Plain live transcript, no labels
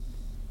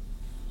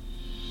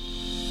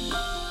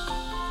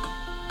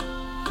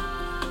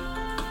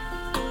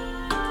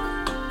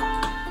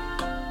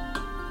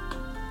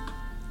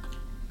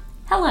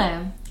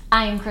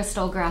I am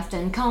Crystal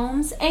Grafton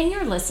Combs, and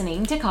you're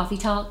listening to Coffee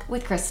Talk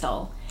with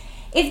Crystal.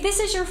 If this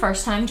is your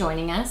first time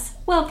joining us,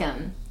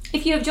 welcome.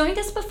 If you have joined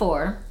us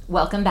before,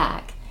 welcome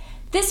back.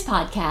 This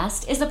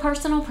podcast is a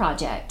personal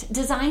project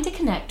designed to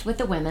connect with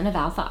the women of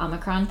Alpha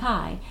Omicron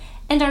Pi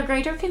and our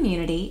greater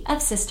community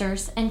of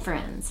sisters and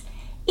friends.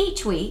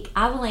 Each week,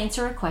 I will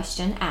answer a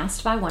question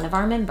asked by one of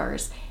our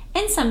members,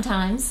 and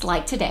sometimes,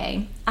 like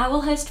today, I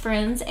will host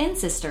friends and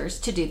sisters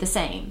to do the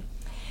same.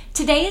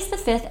 Today is the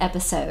 5th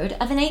episode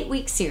of an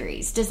 8-week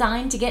series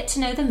designed to get to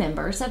know the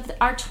members of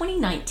our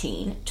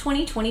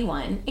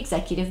 2019-2021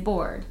 Executive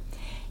Board.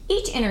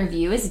 Each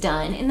interview is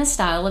done in the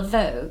style of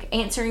Vogue,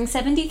 answering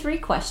 73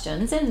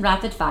 questions in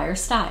rapid-fire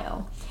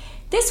style.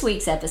 This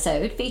week's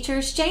episode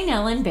features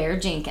Jaynellen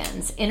Behre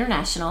Jenkins,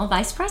 International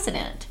Vice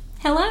President.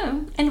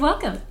 Hello, and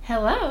welcome.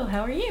 Hello,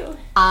 how are you?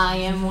 I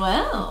am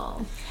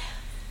well.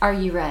 Are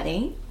you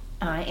ready?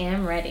 I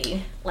am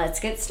ready.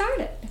 Let's get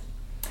started.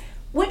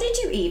 What did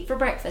you eat for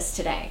breakfast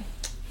today?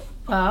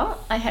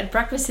 Well, I had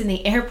breakfast in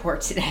the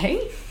airport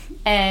today,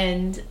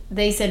 and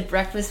they said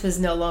breakfast was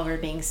no longer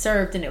being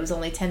served, and it was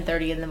only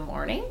 10:30 in the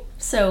morning.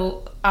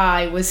 So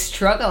I was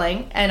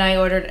struggling, and I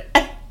ordered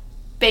a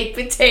baked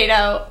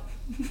potato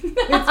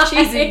with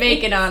cheese and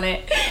bacon on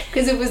it,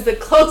 because it was the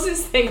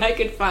closest thing I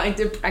could find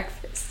to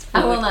breakfast.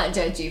 I will not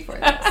judge you for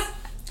this.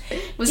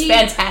 It was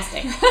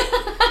fantastic.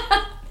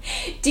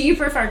 Do you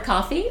prefer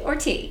coffee or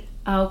tea?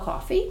 Oh,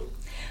 coffee.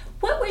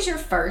 What was your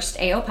first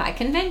AOPI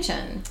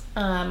convention?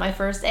 My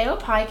first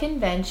AOPI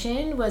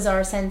convention was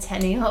our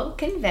Centennial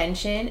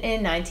Convention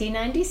in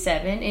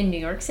 1997 in New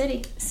York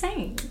City.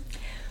 Same.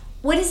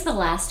 What is the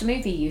last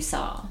movie you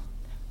saw?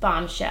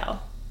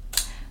 Bombshell.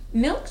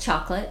 Milk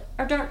chocolate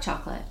or dark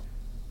chocolate?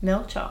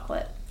 Milk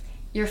chocolate.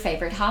 Your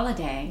favorite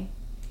holiday?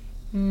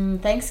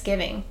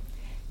 Thanksgiving.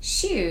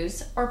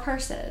 Shoes or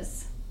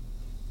purses?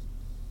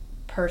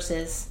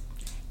 Purses.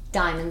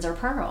 Diamonds or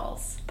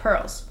pearls?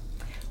 Pearls.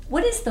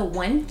 What is the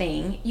one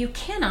thing you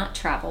cannot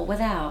travel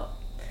without?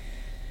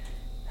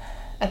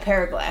 A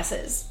pair of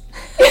glasses.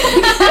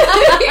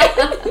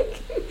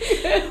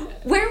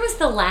 Where was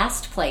the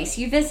last place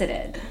you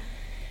visited?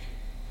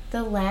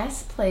 The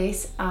last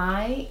place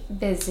I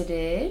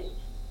visited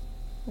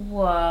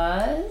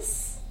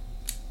was,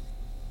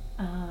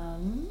 I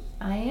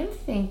am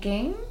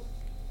thinking,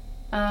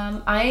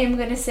 I am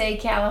going to say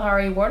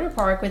Kalahari Water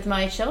Park with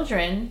my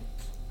children.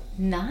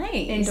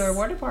 Nice. Indoor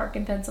water park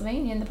in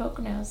Pennsylvania in the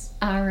Poconos.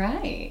 All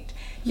right.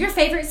 Your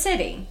favorite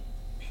city?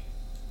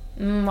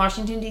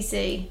 Washington,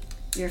 D.C.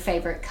 Your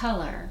favorite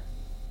color?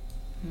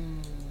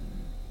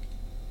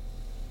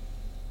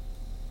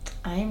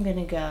 I am going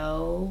to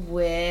go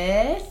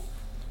with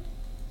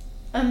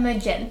a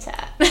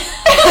magenta. Not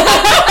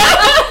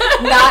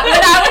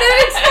what I would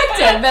have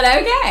expected, but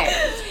okay.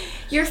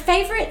 Your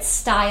favorite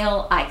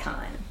style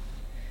icon?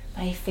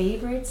 My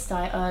favorite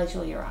style,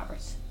 Julia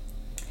Roberts.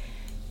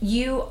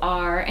 You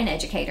are an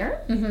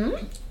educator.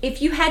 Mm-hmm.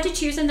 If you had to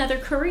choose another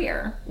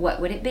career,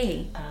 what would it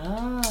be?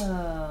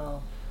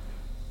 Oh.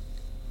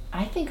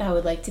 I think I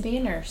would like to be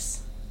a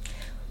nurse.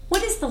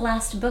 What is the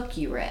last book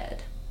you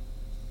read?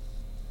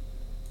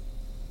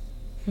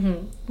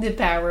 The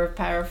Power of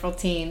Powerful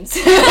Teens.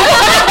 I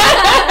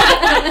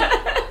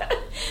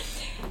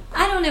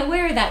don't know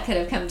where that could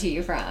have come to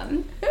you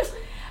from.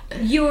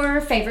 Your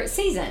favorite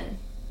season?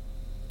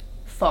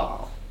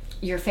 Fall.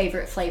 Your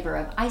favorite flavor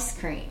of ice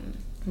cream?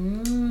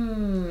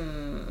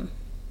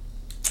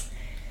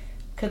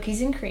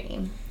 Cookies and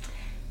cream.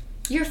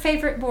 Your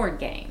favorite board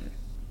game?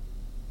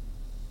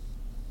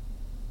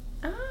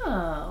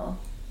 Oh.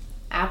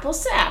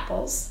 Apples to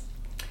apples.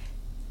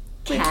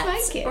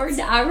 Cats or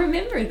I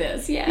remember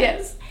this, yes.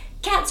 Yes.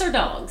 Cats or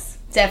dogs?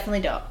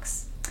 Definitely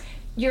dogs.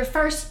 Your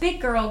first big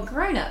girl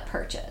grown-up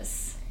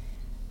purchase?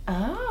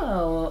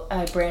 Oh,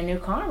 a brand new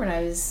car when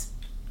I was,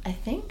 I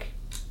think,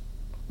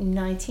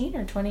 19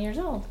 or 20 years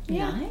old.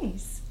 Yeah.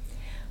 Nice.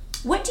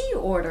 What do you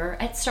order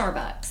at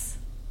Starbucks?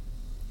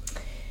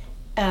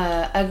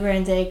 A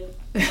grande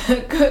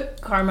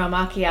caramel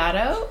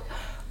macchiato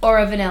or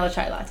a vanilla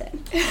chai latte.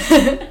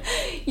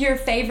 Your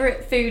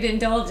favorite food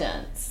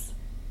indulgence?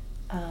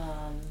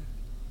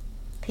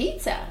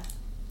 Pizza.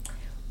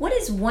 What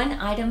is one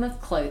item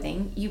of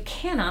clothing you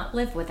cannot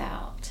live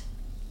without?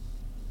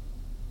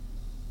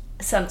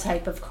 Some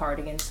type of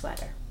cardigan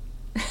sweater.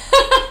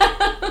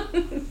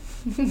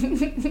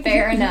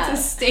 Fair enough. It's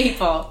a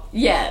staple.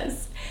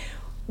 Yes.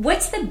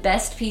 What's the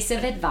best piece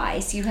of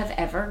advice you have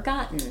ever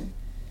gotten?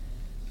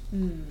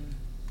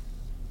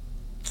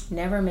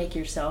 Never make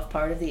yourself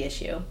part of the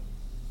issue.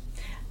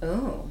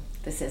 Oh,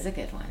 this is a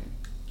good one.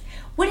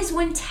 What is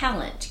one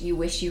talent you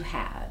wish you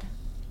had?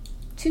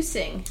 To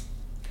sing.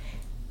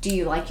 Do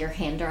you like your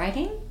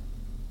handwriting?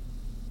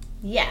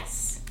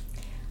 Yes.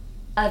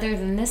 Other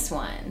than this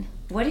one,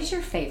 what is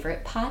your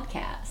favorite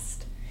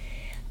podcast?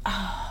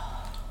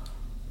 Oh,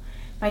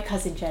 my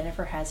cousin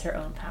Jennifer has her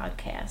own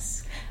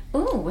podcast.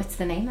 Ooh, what's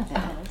the name of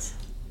it?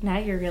 Now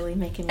you're really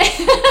making me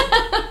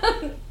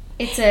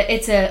It's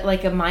a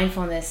like a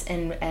mindfulness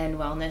and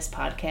wellness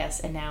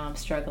podcast, and now I'm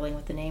struggling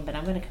with the name, but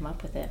I'm going to come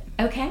up with it.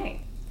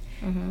 Okay.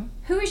 Mm-hmm.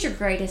 Who is your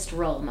greatest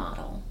role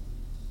model?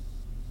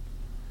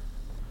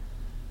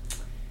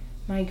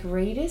 My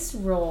greatest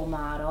role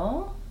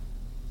model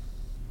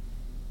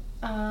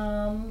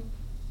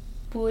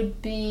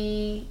would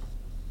be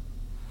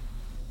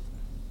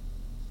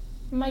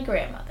my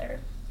grandmother.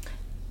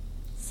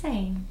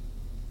 Same.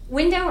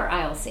 Window or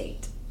aisle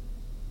seat?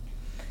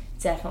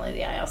 Definitely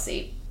the aisle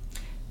seat.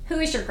 Who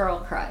is your girl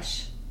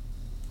crush?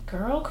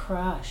 Girl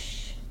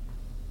crush.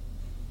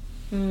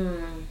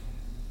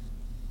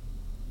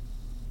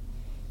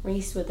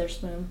 Reese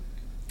Witherspoon.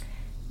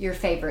 Your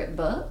favorite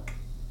book?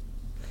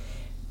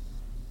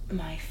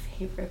 My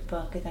favorite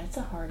book. That's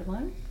a hard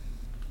one.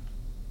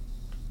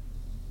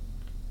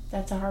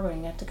 That's a hard one.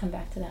 You have to come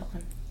back to that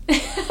one.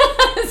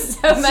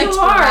 So much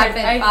for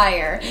rapid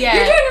fire. Yeah.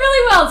 You're doing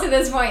really well to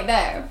this point,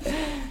 though.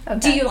 Okay.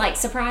 Do you like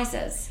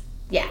surprises?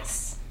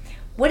 Yes.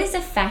 What is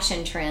a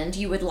fashion trend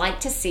you would like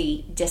to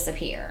see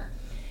disappear?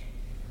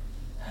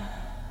 Oh,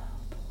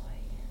 boy.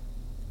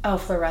 Oh,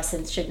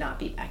 fluorescence should not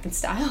be back in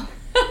style.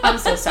 I'm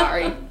so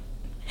sorry.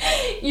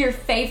 Your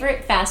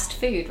favorite fast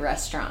food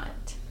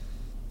restaurant?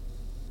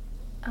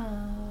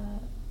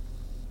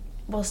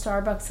 Well,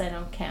 Starbucks I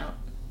don't count,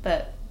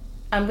 but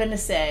I'm going to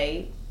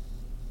say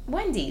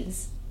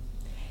Wendy's.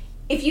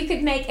 If you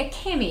could make a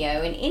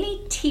cameo in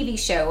any TV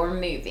show or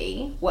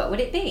movie, what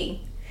would it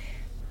be?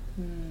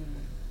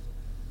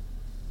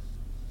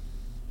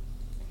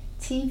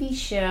 TV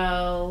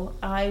show,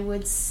 I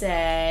would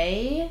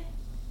say,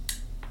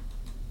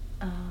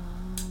 I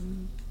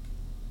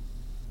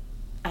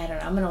don't know,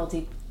 I'm an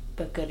oldie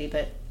but goodie,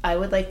 but I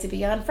would like to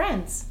be on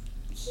Friends.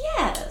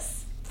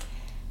 Yes.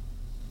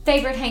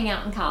 Favorite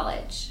hangout in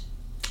college?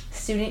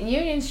 Student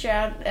union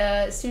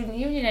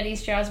at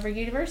East Stroudsburg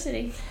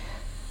University.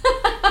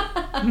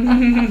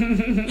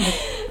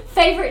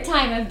 Favorite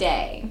time of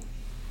day?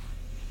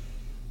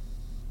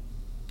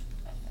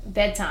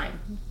 Bedtime.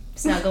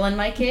 Snuggling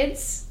my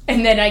kids,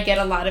 and then I get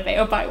a lot of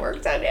AOPI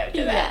work done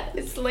after that.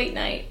 Yes. It's late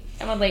night.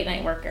 I'm a late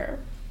night worker.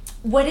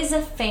 What is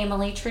a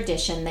family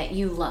tradition that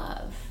you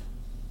love?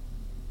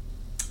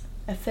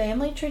 A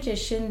family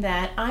tradition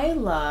that I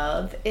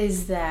love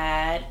is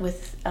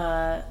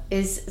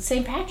is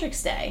St.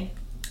 Patrick's Day.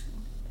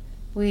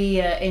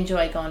 We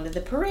enjoy going to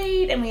the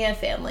parade, and we have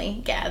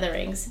family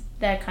gatherings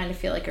that kind of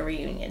feel like a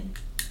reunion.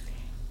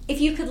 If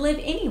you could live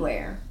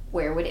anywhere,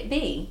 where would it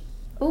be?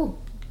 Ooh,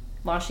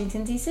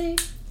 Washington, D.C.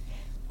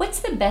 What's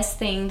the best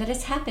thing that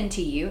has happened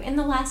to you in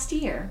the last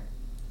year?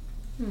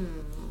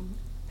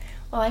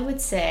 Well, I would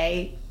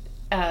say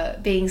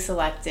being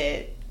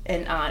selected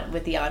and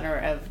with the honor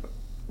of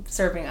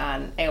serving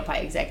on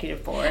AOPI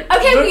Executive Board.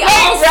 Okay, we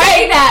all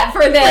say that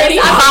for this. Pretty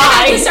I'm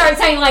high. going to start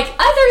saying, like,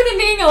 other than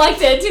being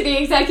elected to the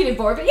Executive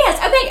Board. But yes,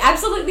 okay,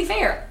 absolutely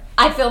fair.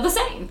 I feel the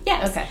same.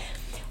 Yes. Okay.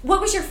 What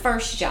was your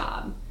first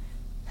job?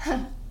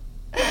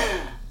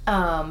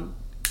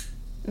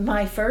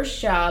 My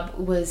first job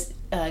was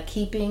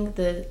keeping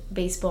the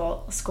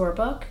baseball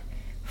scorebook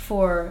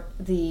for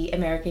the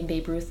American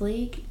Babe Ruth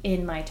League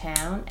in my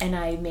town, and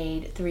I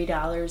made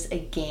 $3 a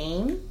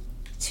game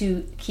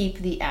to keep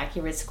the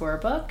accurate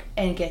scorebook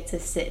and get to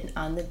sit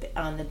on the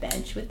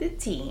bench with the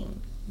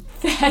team.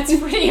 That's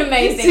pretty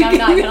amazing. I'm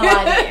not going to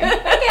lie to you.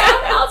 Okay,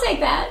 I'll take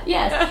that.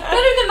 Yes.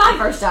 Better than my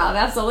first job.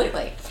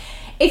 Absolutely.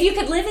 If you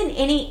could live in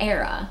any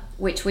era,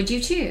 which would you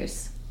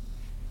choose?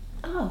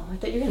 Oh, I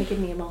thought you were going to give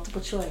me a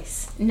multiple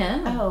choice.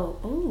 No.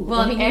 Oh, ooh.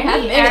 Well, I mean, you in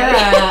have any been.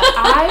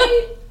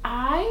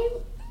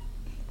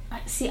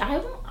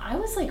 I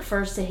was like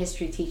first a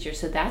history teacher,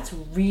 so that's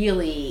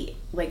really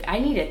like I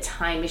need a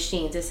time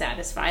machine to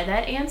satisfy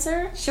that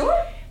answer.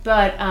 Sure.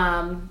 But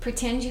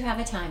Pretend you have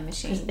a time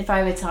machine. if I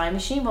have a time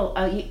machine, well,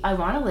 I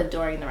want to live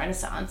during the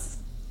Renaissance,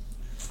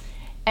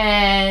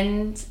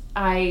 and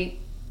I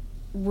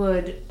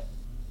would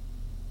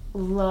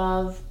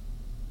love.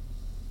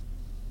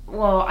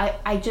 Well,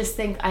 I just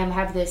think I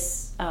have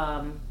this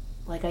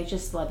like I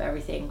just love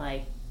everything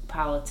like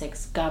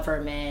politics,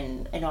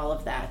 government, and all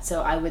of that.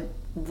 So I would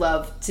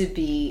love to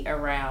be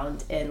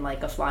around and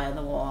like a fly on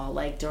the wall,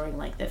 like during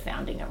like the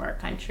founding of our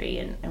country,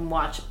 and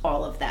watch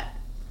all of that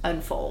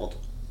unfold.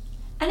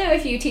 I know a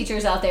few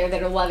teachers out there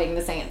that are loving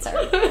this answer.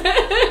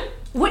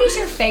 What is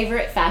your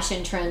favorite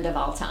fashion trend of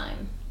all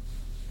time?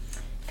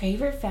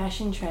 Favorite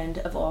fashion trend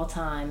of all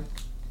time?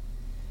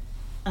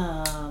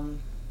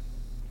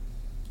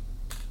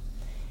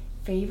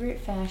 Favorite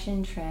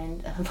fashion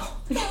trend of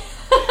all time?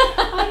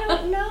 I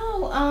don't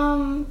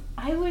know.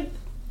 I would...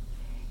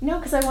 No,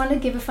 because I wanted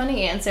to give a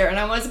funny answer, and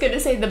I was going to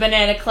say the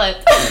banana clip.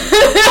 Oh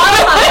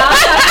my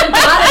gosh, I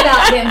forgot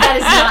about them. That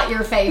is not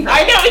your favorite.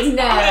 I know it's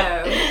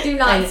No, do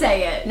not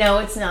say it. No,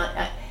 it's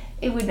not.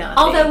 It would not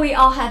Although be. we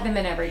all had them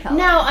in every color.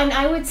 No, and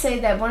I would say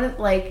that one of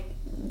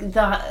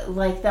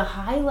the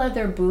high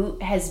leather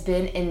boot has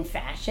been in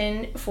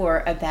fashion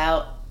for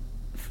about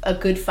a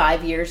good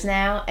 5 years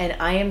now, and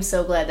I am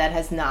so glad that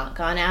has not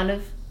gone out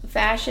of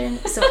fashion.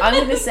 So I'm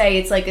going to say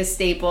it's like a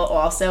staple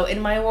also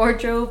in my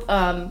wardrobe,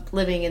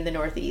 living in the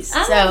Northeast.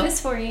 I love this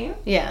for you.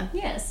 Yeah.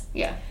 Yes.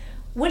 Yeah.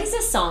 What is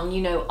a song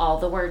you know all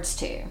the words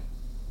to?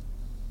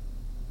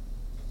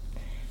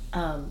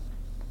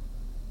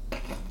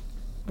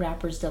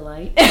 Rapper's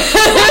Delight.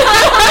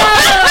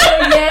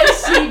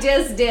 Yes, she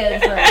just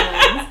did,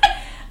 friends.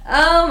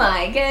 Oh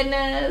my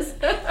goodness.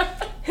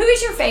 Who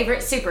is your favorite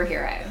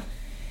superhero?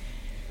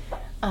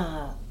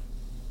 I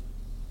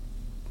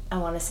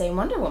want to say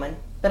Wonder Woman,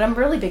 but I'm a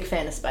really big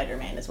fan of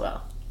Spider-Man as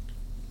well.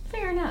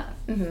 Fair enough.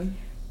 Mm-hmm.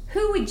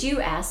 Who would you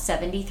ask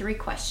 73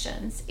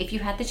 questions if you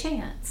had the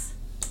chance?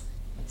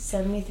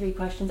 73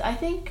 questions. I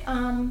think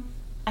I'm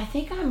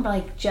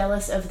like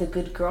jealous of the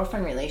good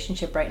girlfriend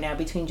relationship right now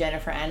between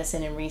Jennifer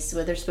Aniston and Reese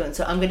Witherspoon.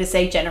 So I'm going to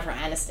say Jennifer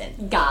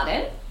Aniston. Got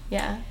it.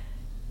 Yeah.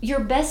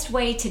 Your best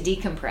way to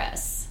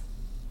decompress?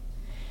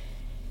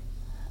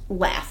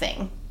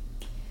 Laughing.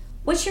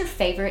 What's your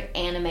favorite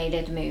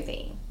animated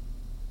movie?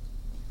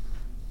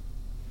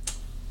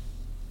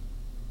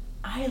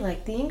 I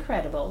like The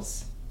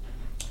Incredibles.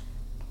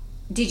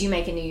 Did you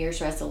make a New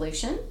Year's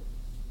resolution?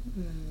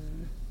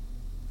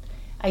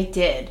 I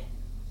did.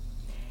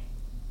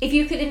 If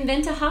you could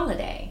invent a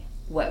holiday,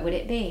 what would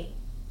it be?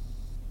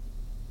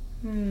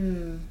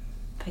 If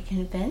I can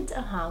invent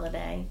a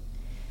holiday,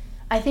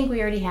 I think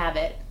we already have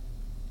it.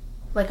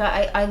 Like,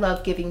 I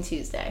love Giving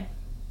Tuesday.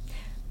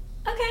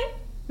 Okay.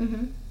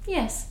 Mm-hmm.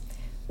 Yes.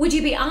 Would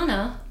you be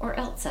Anna or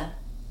Elsa?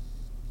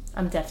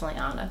 I'm definitely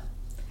Anna.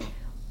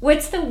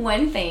 What's the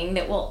one thing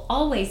that will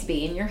always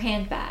be in your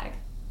handbag?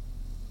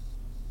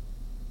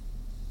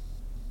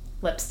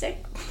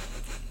 Lipstick.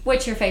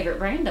 What's your favorite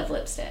brand of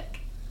lipstick?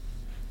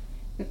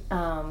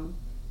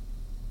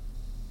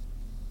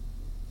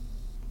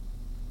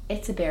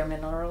 It's a Bare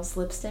Minerals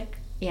lipstick.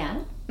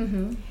 Yeah?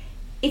 Mm-hmm.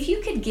 If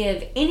you could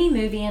give any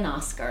movie an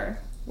Oscar,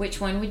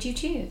 which one would you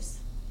choose?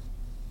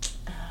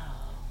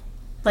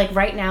 Like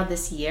right now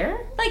this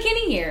year? Like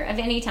any year of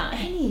any time.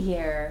 Any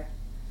year.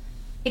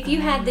 If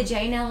you had the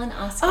Jaynellen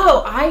Oscar.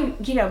 Oh,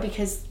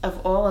 because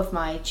of all of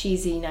my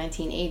cheesy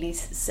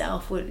 1980s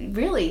self,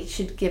 really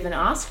should give an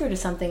Oscar to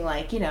something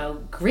like,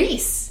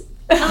 Grease.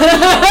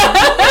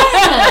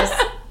 Yes.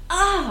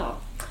 Oh.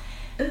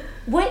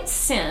 What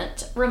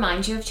scent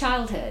reminds you of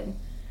childhood?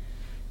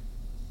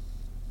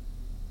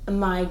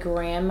 My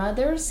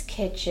grandmother's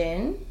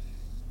kitchen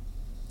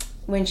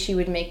when she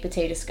would make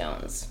potato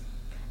scones.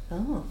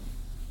 Oh,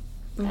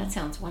 that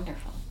sounds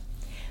wonderful.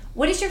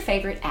 What is your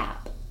favorite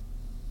app?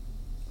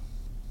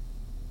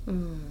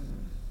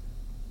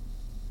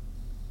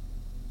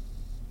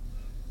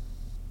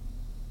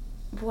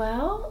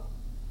 Well,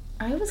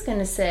 I was going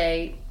to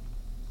say,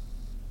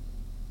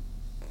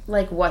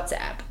 like,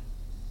 WhatsApp.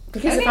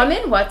 Because if I'm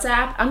in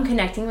WhatsApp, I'm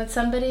connecting with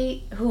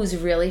somebody who's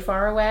really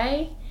far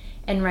away.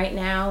 And right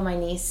now, my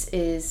niece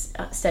is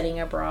studying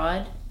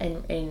abroad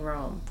in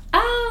Rome.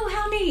 Oh,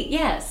 how neat.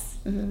 Yes.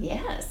 Mm-hmm.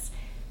 Yes.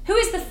 Who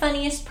is the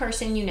funniest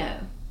person you know?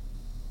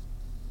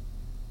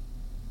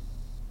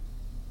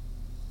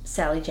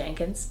 Sally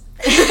Jenkins.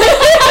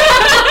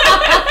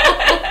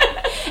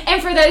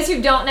 And for those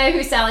who don't know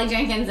who Sally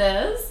Jenkins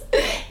is,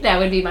 that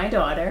would be my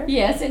daughter.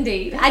 Yes,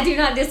 indeed. I do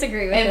not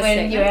disagree with and this when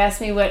statement. you ask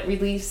me what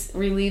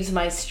relieves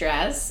my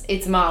stress,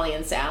 it's Molly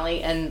and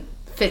Sally and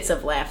fits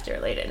of laughter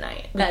late at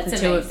night. That's the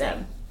amazing. two of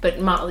them.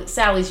 But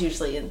Sally's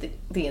usually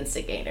the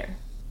instigator.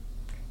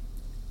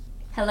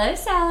 Hello,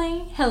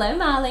 Sally. Hello,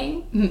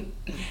 Molly.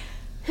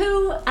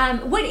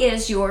 What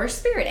is your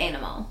spirit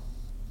animal?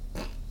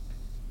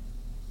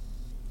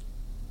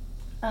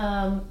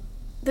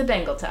 The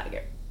Bengal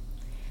tiger.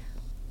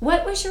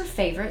 What was your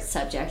favorite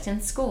subject in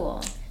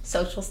school?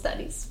 Social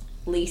studies.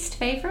 Least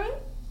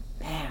favorite?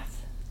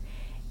 Math.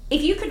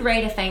 If you could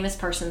rate a famous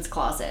person's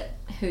closet,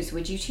 whose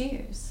would you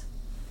choose?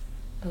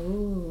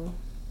 Ooh.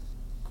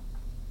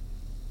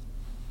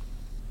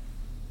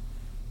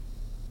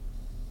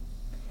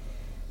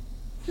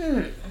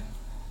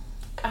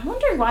 I'm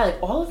wondering why, like,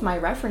 all of my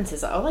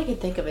references, all I could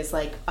think of is,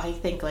 like, I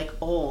think, like,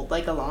 old,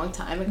 like, a long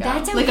time ago.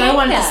 That's okay, like, I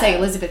wanted to though. say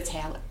Elizabeth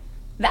Taylor.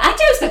 I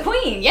chose the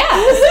queen, yes.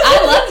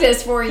 I love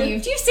this for you.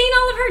 Have you seen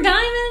all of her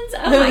diamonds?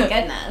 Oh, my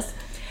goodness.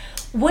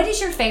 What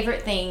is your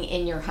favorite thing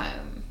in your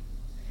home?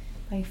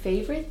 My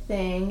favorite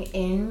thing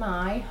in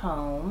my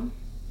home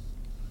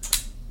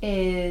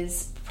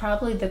is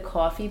probably the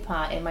coffee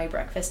pot in my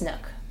breakfast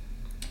nook.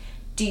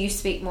 Do you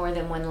speak more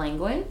than one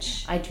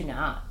language? I do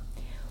not.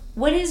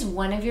 What is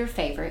one of your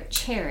favorite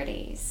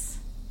charities?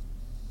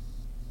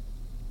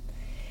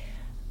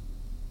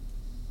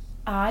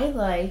 I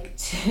like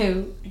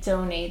to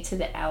donate to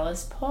the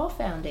Alice Paul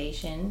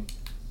Foundation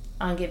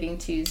on Giving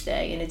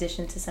Tuesday, in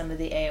addition to some of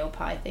the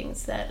AOPI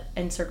things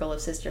and Circle of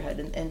Sisterhood.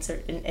 And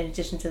in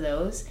addition to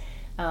those,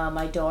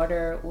 my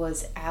daughter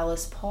was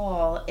Alice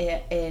Paul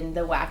in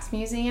the Wax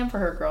Museum for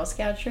her Girl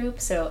Scout troop.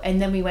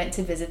 And then we went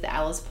to visit the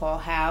Alice Paul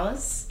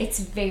house. It's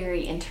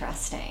very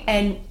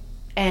interesting.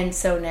 And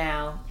so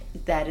now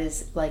that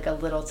is like a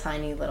little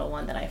tiny little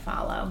one that I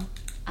follow.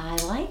 I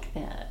like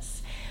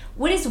this.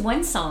 What is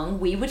one song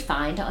we would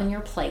find on your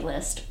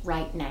playlist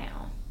right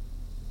now?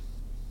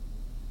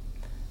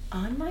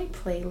 On my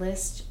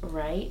playlist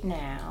right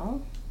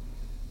now,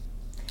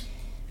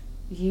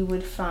 you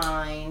would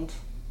find...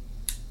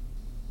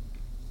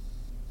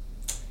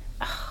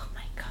 Oh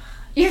my God.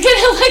 You're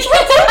gonna look at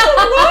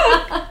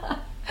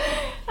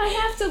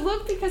to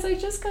look because I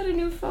just got a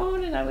new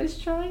phone and I was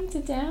trying to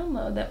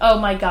download them. Oh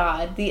my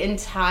God, the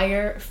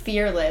entire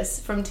Fearless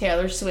from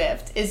Taylor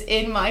Swift is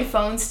in my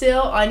phone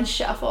still on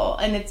shuffle,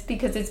 and it's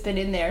because it's been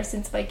in there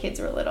since my kids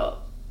were little.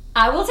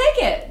 I will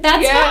take it.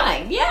 That's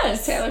fine.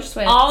 Yes. Taylor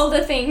Swift. All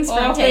the things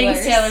from Taylor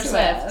Swift.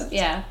 Swift.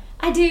 Yeah.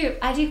 I do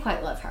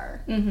quite love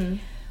her. Mm-hmm.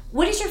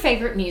 What is your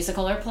favorite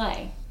musical or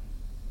play?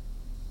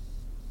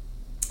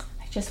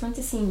 I just went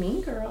to see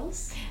Mean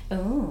Girls.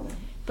 Oh.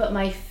 But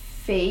my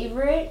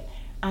favorite,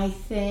 I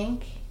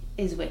think,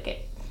 is Wicked.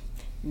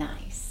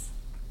 Nice.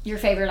 Your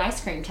favorite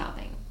ice cream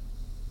topping?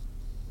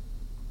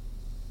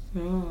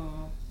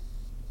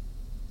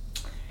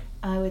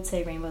 I would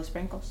say Rainbow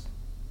Sprinkles.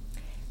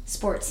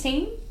 Sports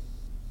team?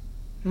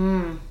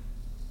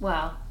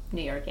 Well,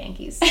 New York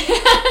Yankees.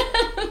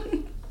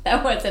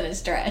 That wasn't a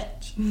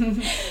stretch.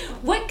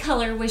 What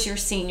color was your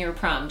senior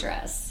prom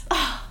dress?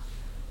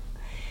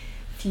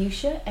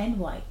 Fuchsia and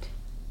white.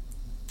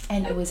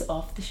 And it was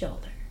off the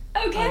shoulder.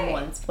 Okay. On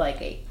one,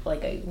 like a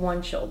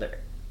one shoulder.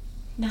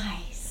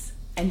 Nice.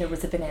 And there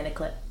was a banana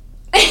clip.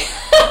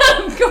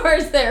 Of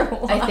course there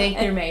was. I think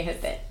there may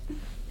have been.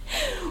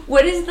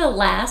 What is the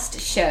last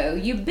show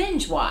you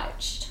binge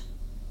watched?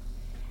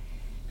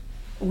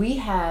 We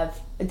have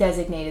a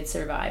Designated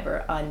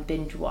Survivor on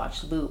binge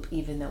watch loop,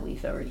 even though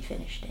we've already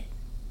finished it.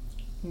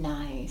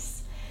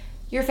 Nice.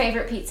 Your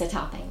favorite pizza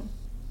topping?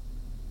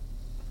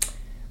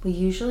 We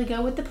usually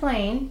go with the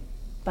plain,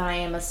 but I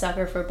am a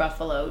sucker for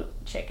buffalo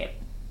chicken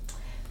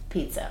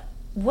pizza.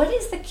 What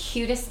is the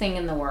cutest thing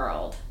in the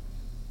world?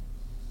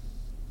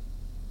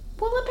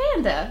 Well, a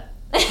panda.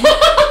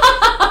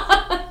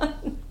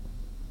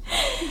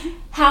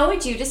 How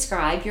would you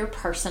describe your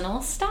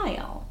personal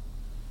style?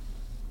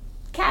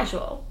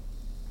 Casual.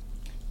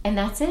 And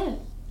that's it.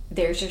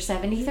 There's your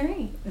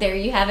 73. There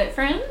you have it,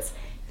 friends.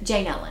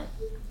 Jaynellen,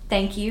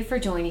 thank you for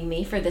joining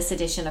me for this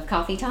edition of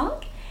Coffee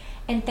Talk,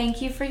 and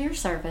thank you for your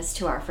service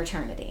to our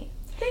fraternity.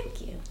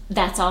 Thank you.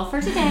 That's all for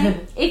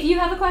today. If you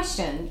have a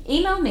question,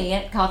 email me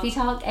at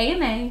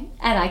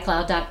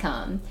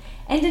coffeetalkama@icloud.com.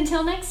 And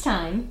until next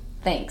time,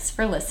 thanks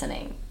for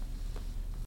listening.